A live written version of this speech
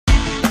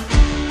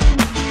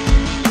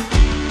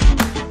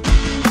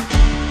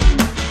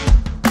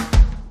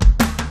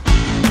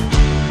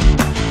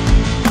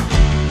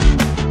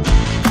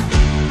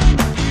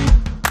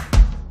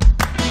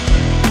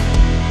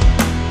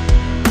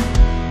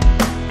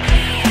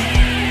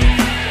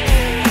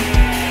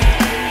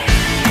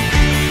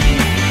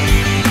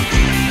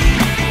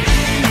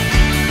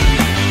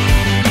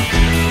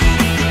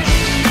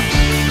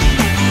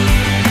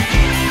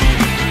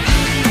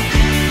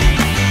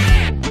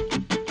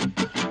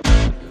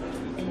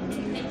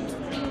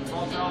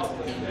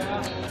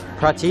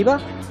Pratiba?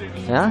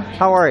 Yeah?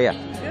 How are you?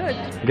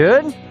 Good.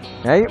 Good?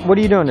 Hey, what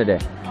are you doing today?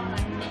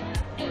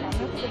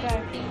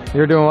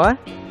 You're doing what?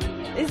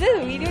 Is this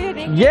a video you're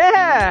taking?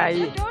 Yeah!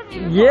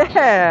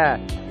 Yeah!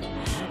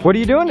 What are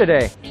you doing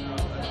today?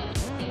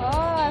 Oh,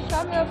 I've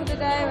come here for the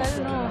dive. I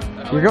don't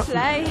know. You're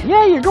Fly.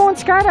 Yeah, you're going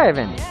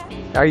skydiving.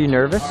 Yeah. Are you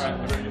nervous?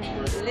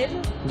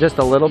 Little. Just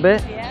a little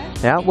bit? Yeah.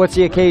 Yeah? What's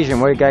the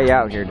occasion? What got you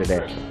out here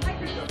today?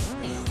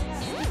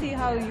 See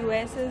how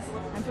US is.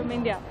 I'm from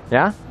India.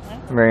 Yeah?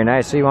 Very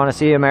nice. So you want to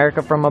see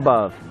America from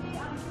above?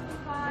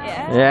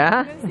 Yeah. Yeah?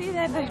 I'm gonna see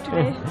that dive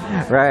today.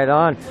 Right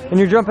on. And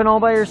you're jumping all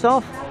by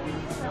yourself?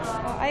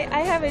 Oh,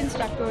 I have an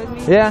instructor with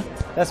me. Yeah?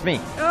 That's me.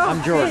 Oh,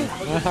 I'm Jordan.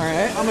 okay. All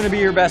right. I'm going to be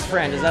your best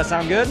friend. Does that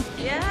sound good?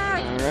 Yeah.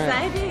 All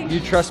right. Exciting. You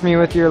trust me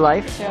with your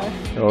life? Sure.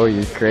 Oh,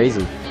 you're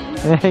crazy.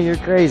 You're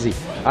crazy.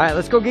 All right,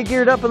 let's go get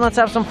geared up and let's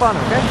have some fun,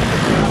 okay?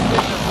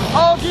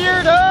 All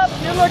geared up.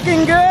 You're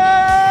looking good.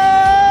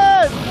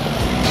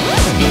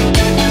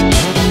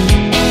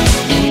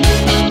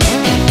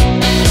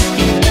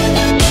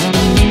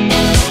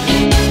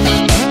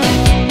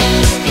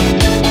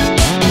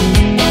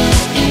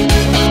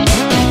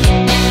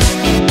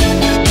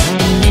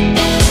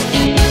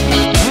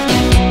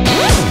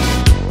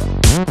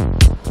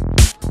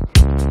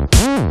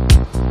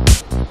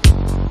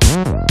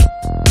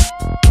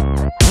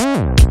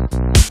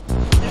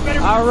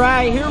 All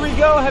right, here we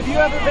go. Have you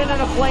ever been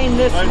in a plane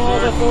this small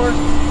before?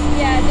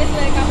 Yeah, just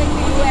like coming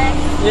to US.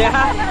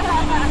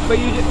 Yeah. But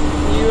you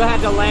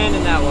had to land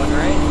in that one,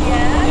 right?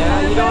 Yeah.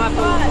 Yeah. You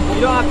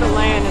don't have to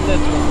land in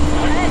this one.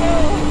 I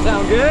know.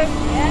 Sound good?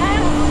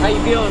 Yeah. How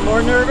you feeling?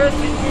 More nervous?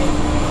 I'm a little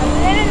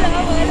nervous.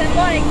 I'm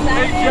more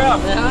excited. Yeah.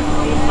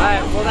 All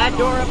right. Well, that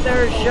door up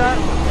there is shut,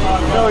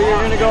 so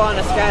you're gonna go on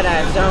a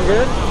skydive. Sound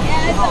good?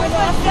 Yeah, it's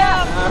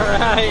awesome. All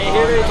right.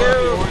 Here we go.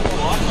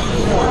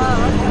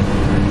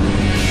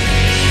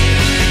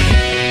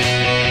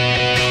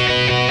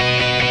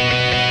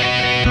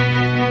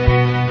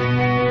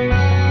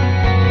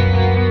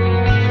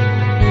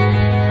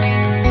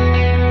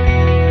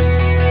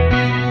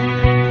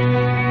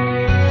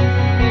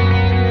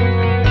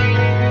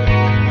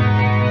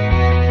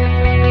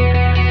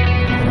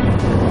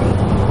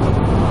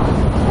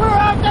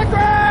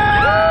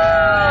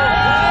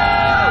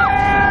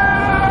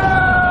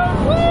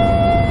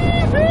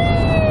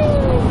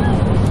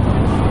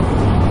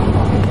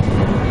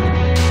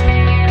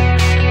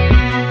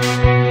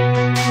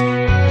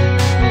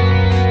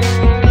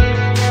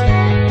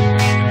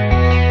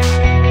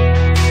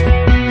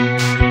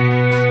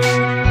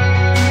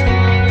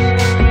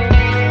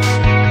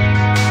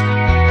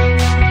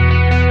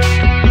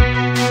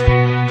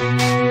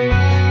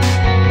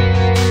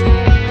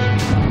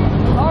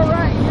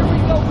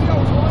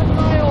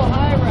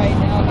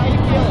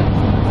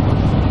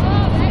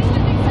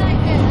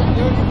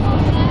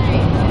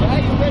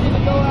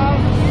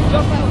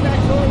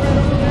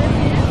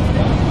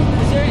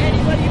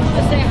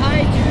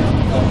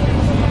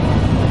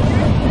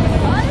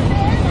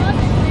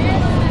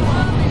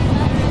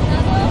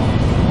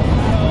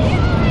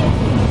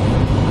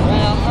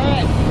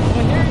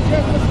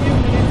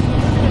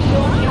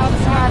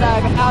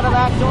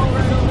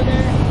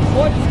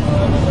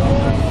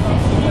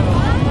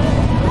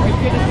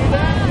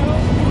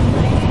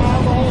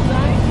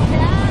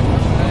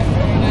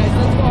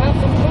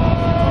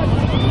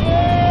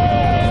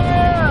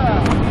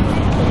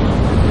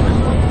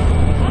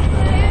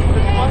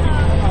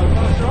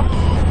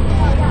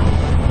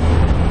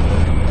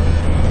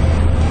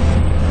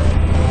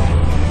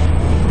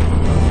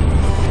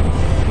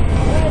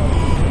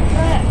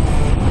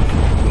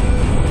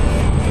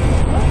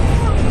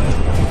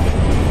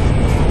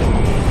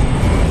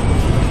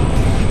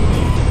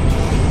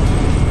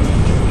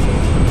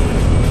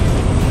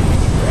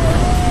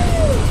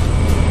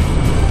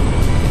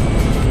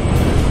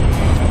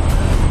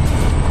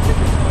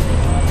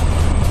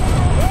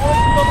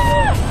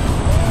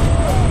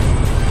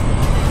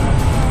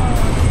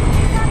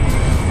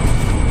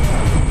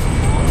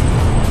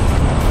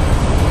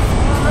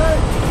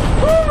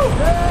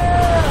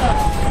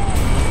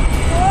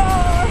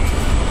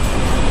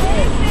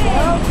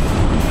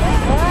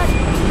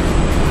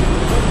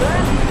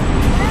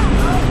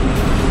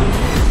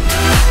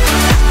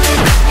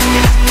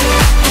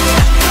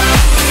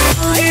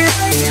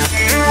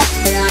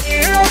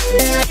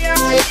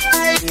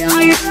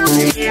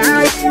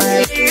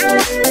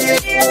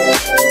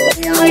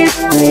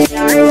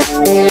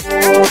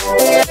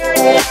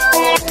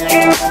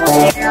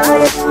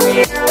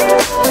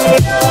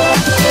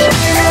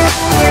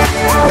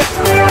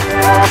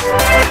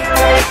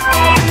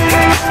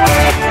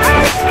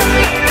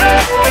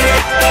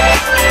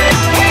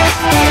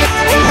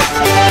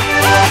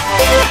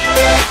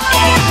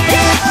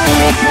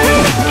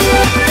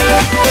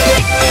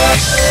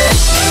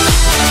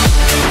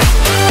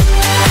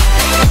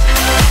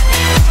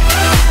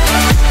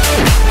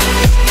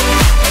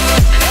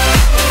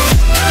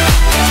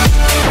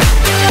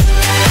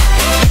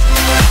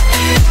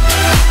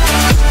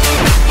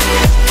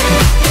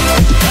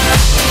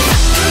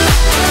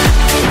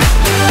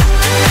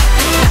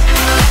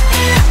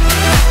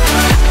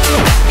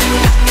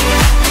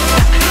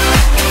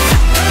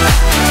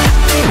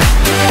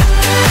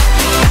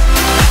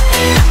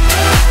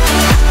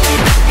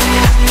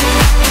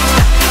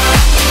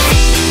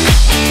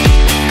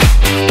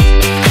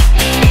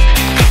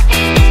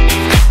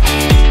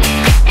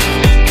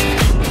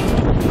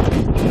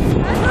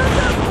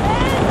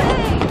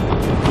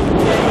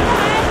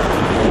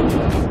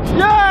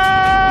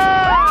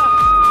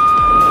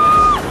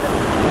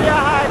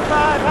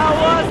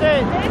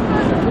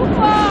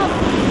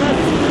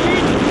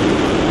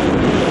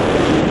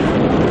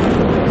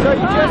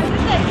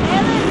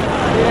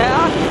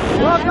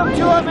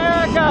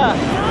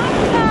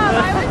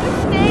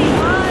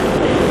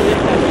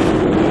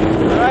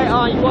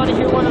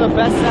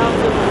 best sounds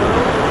in the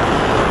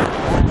world.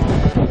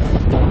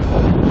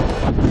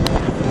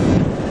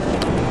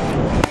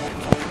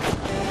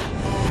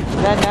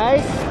 Is that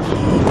nice?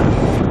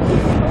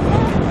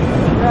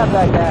 Grab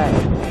that guy.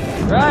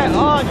 Right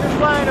on, you're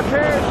flying a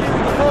parachute.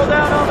 You pull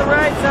down on the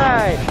right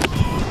side.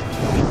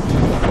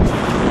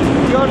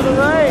 Go to the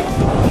right.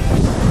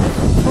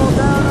 Pull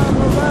down on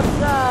the left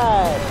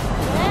side.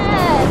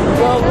 Yes.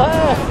 Go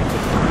left.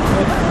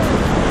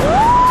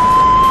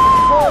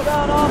 Pull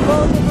down on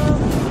both of them.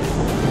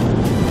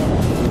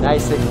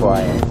 Nice and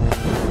quiet.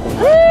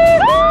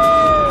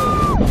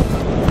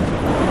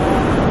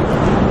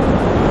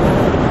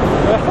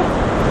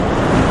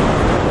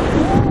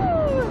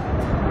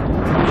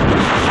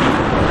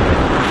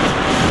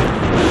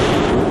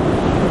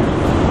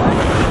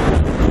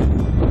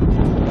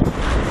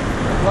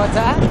 What's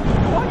that?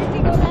 Why did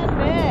you go that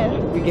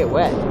fast? You get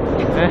wet.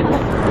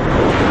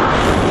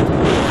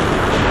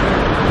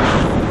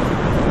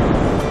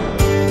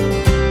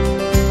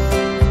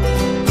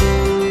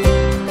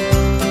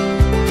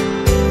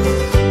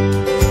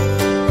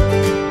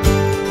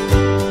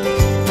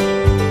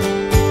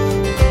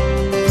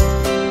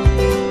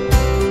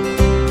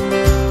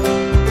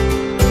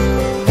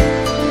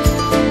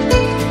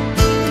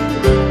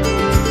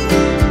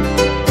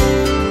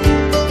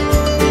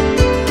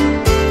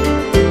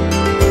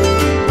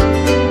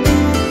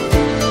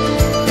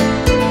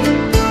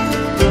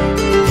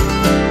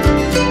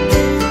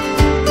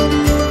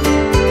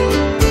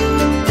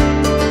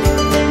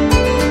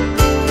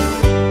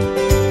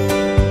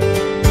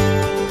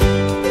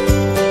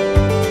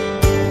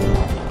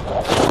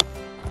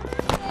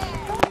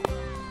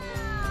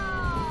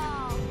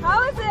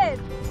 How is it?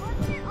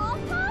 Was it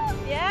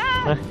awesome?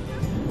 Yeah.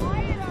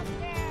 Quiet up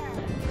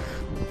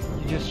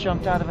there. You just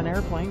jumped out of an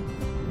airplane.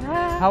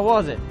 How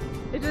was it?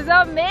 It was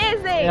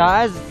amazing.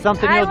 Yeah, it's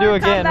something I you'll do will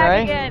come again, back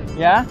right? again.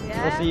 Yeah?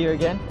 Yeah. We'll see you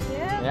again?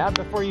 Yeah. Yeah,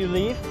 before you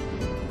leave?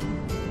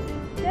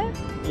 Yeah.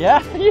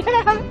 Yeah?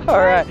 Yeah?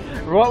 Alright.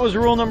 What was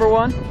rule number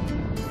 1?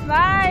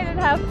 Smile and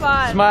have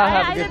fun. Smile,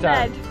 have I a good did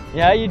time. that.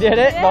 Yeah, you did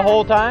it the Yeah.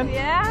 whole time?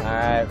 Yeah.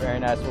 Alright, very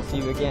nice. We'll see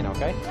you again,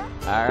 okay?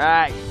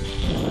 Alright.